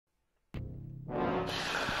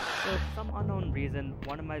For some unknown reason,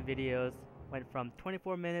 one of my videos went from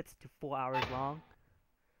 24 minutes to 4 hours long.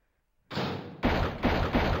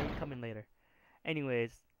 Coming later.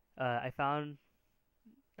 Anyways, I found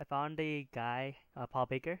a guy, Paul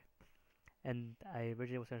Baker, and I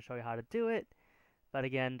originally was going to show you how to do it, but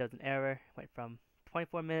again, there was an error. Went from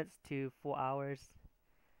 24 minutes to 4 hours.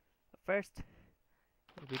 But first,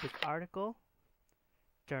 read this article,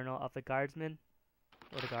 Journal of the Guardsman,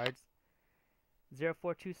 or the Guards.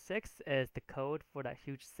 0426 is the code for that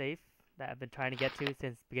huge safe that I've been trying to get to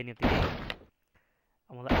since the beginning of the game.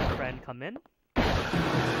 I'm gonna let our friend come in.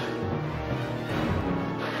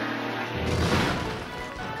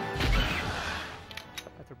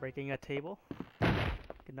 After breaking a table.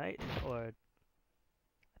 Good night, or I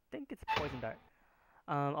think it's a poison dart.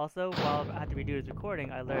 Also, while I had to redo this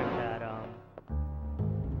recording, I learned that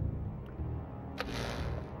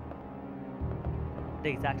the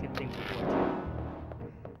exact same thing before.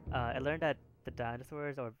 I learned that the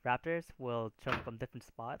dinosaurs or raptors will jump from different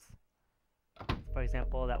spots. For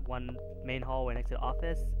example, that one main hallway next to the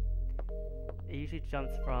office, it usually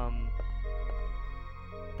jumps from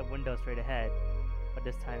the window straight ahead, but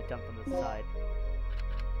this time it jumped from the side.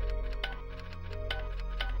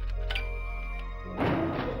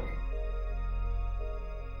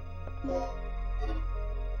 So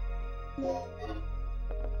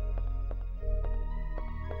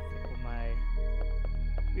for my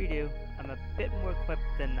redo, I'm a bit more equipped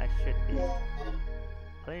than I should be.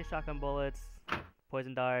 Plenty of shotgun bullets,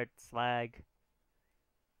 poison dart, slag,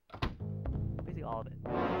 basically all of it.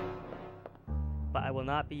 But I will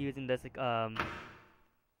not be using this this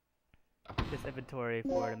inventory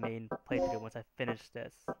for the main playthrough once I finish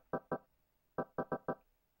this. So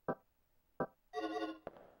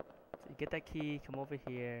you get that key, come over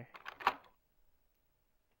here.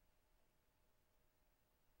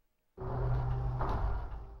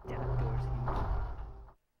 Yeah, that door's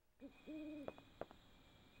huge.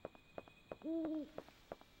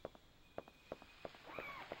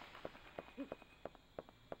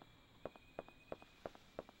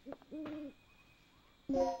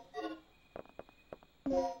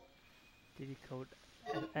 DD code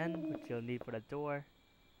N, which you'll need for the door.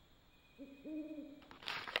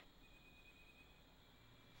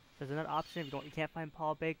 There's another option if you can't find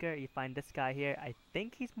Paul Baker, you find this guy here. I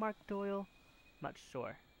think he's Mark Doyle. Not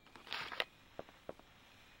sure.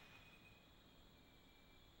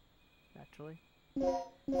 Naturally.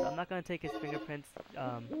 So I'm not gonna take his fingerprints.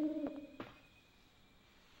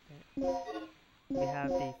 We have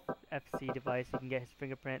the FC device, you can get his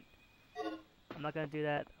fingerprint. I'm not gonna do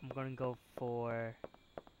that. I'm gonna go for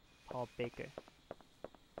Paul Baker.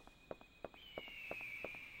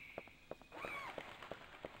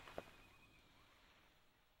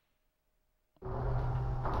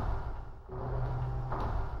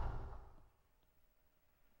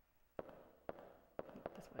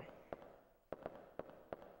 This way.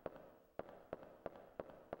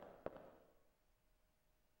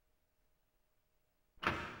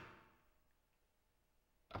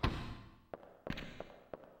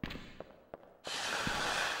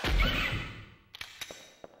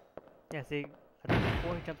 Yeah, see, I think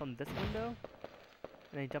before he jumped from this window, and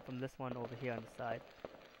then he jumped from this one over here on the side.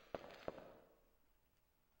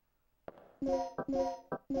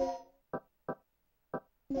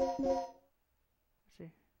 See?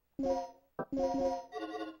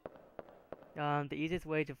 The easiest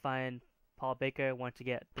way to find Paul Baker once you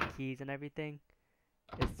get the keys and everything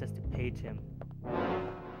is just to page him.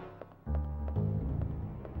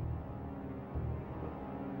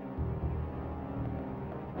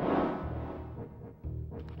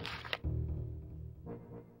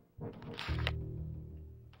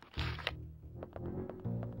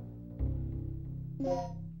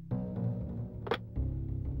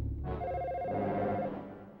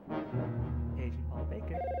 Paging Paul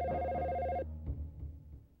Baker.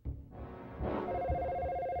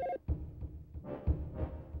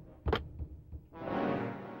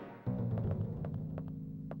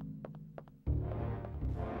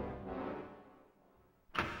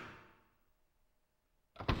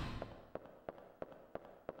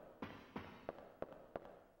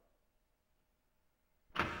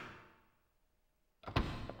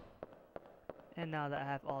 And now that I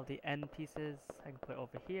have all the end pieces, I can put it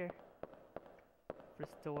over here.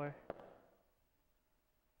 Restore.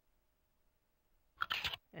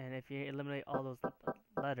 And if you eliminate all those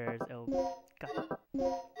letters, it'll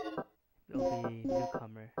be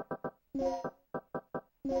newcomer.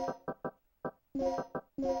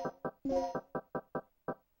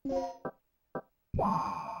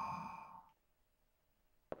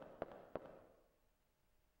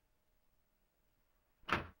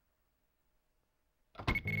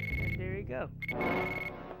 go.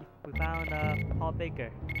 We found Paul Baker.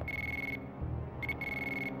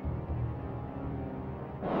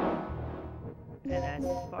 And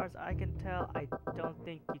as far as I can tell, I don't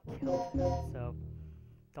think you killed him, so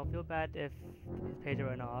don't feel bad if his pager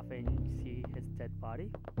went off and you see his dead body.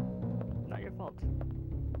 Not your fault.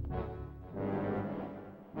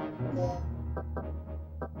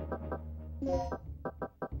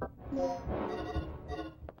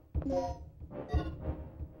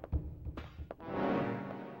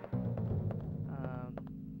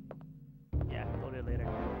 Yeah, we'll do it later.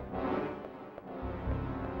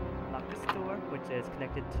 Lock this door, which is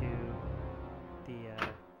connected to the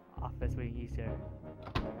office where you use your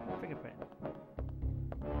fingerprint.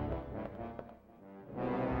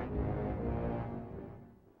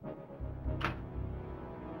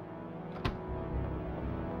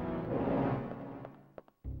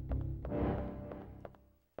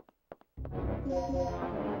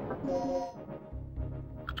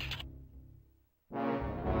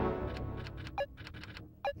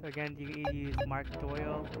 So again, you can either use Mark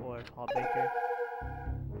Doyle or Paul Baker.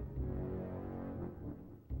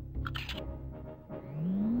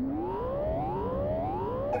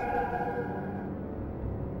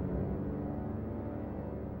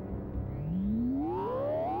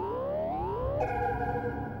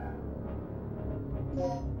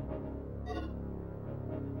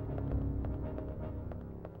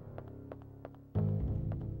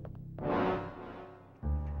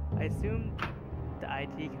 I assume the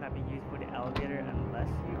IT cannot be used for the elevator unless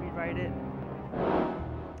you rewrite it.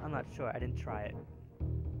 I'm not sure, I didn't try it.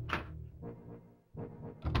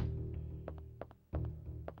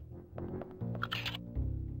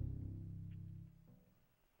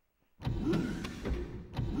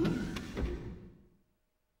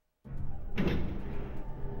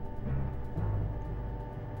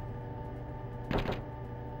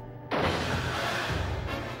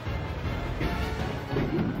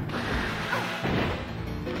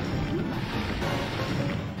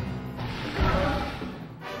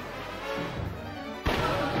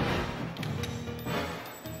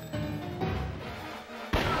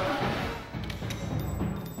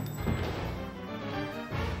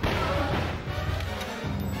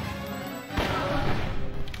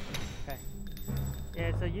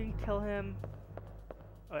 So you can kill him,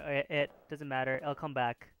 or it doesn't matter, it'll come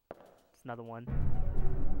back. It's another one.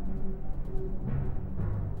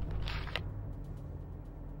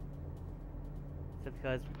 So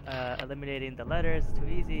because eliminating the letters is too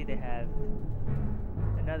easy, they have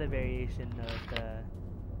another variation of the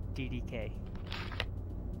DDK.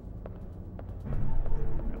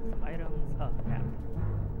 Some items. Oh, map.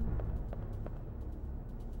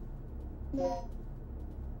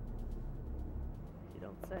 You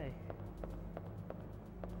don't say.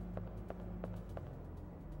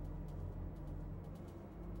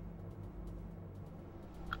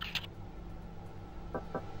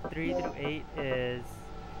 Three through 8 is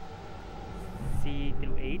C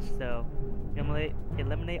through H, so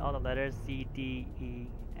eliminate all the letters C, D, E,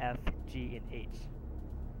 F, G, and H.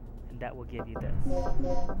 And that will give you this.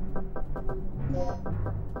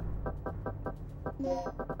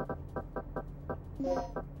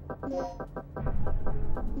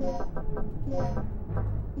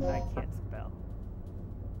 I can't spell.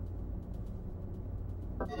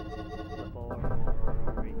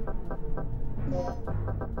 Laboratory.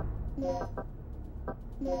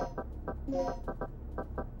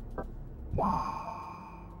 Wow.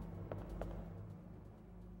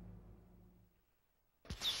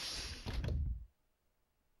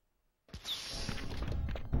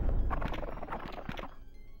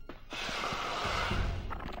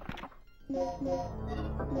 Too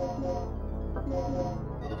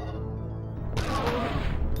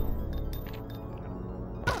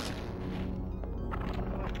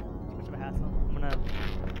much of a hassle. I'm gonna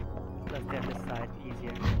let's get this side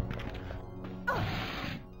easier.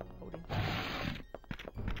 Holding.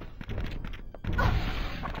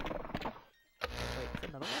 Wait, is that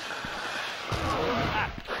another one? Ah!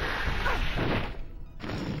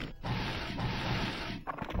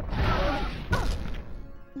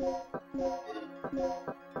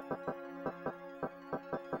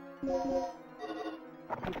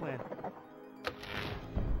 Good plan.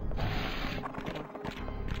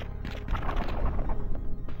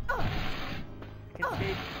 I can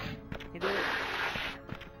escape. You can do it.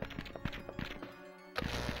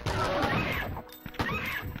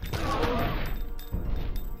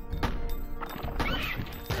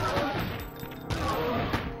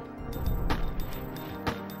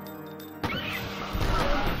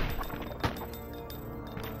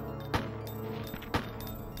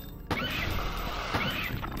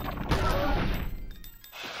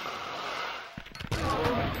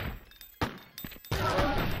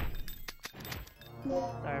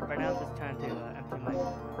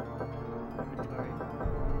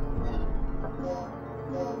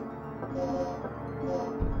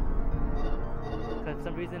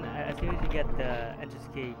 reason, as soon as you get the entrance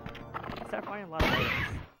key, you start finding a lot of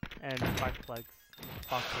items and spark plugs,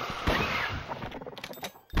 boxes.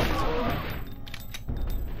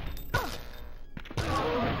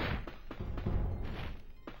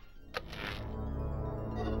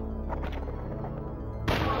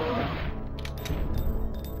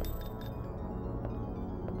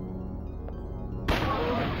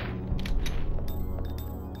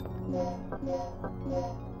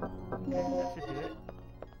 Okay, that should do it.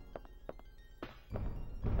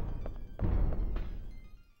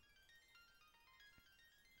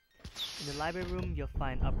 In the library room, you'll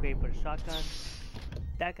find upgrade for the shotgun.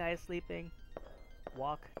 That guy is sleeping.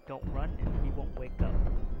 Walk, don't run, and he won't wake up.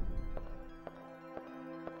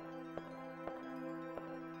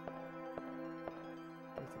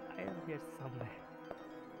 There's an item here somewhere.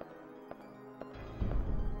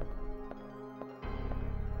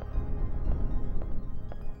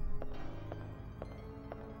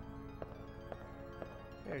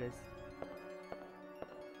 There it is.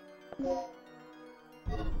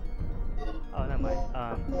 Oh, never mind.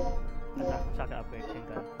 That's not shotgun upgrade,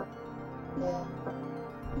 handgun.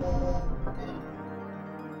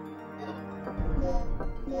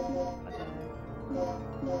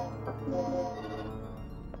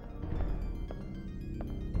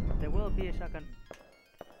 There will be a shotgun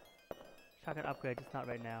upgrade, just not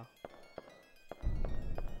right now.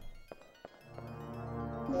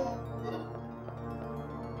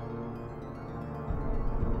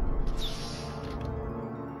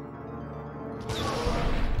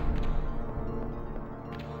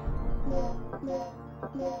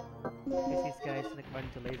 I guess these guys like run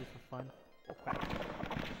into lasers for fun. Oh crap.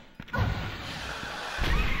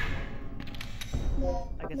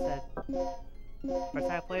 Like I said, first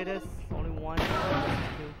time I play this, only one, two.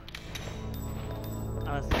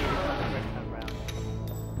 Unless you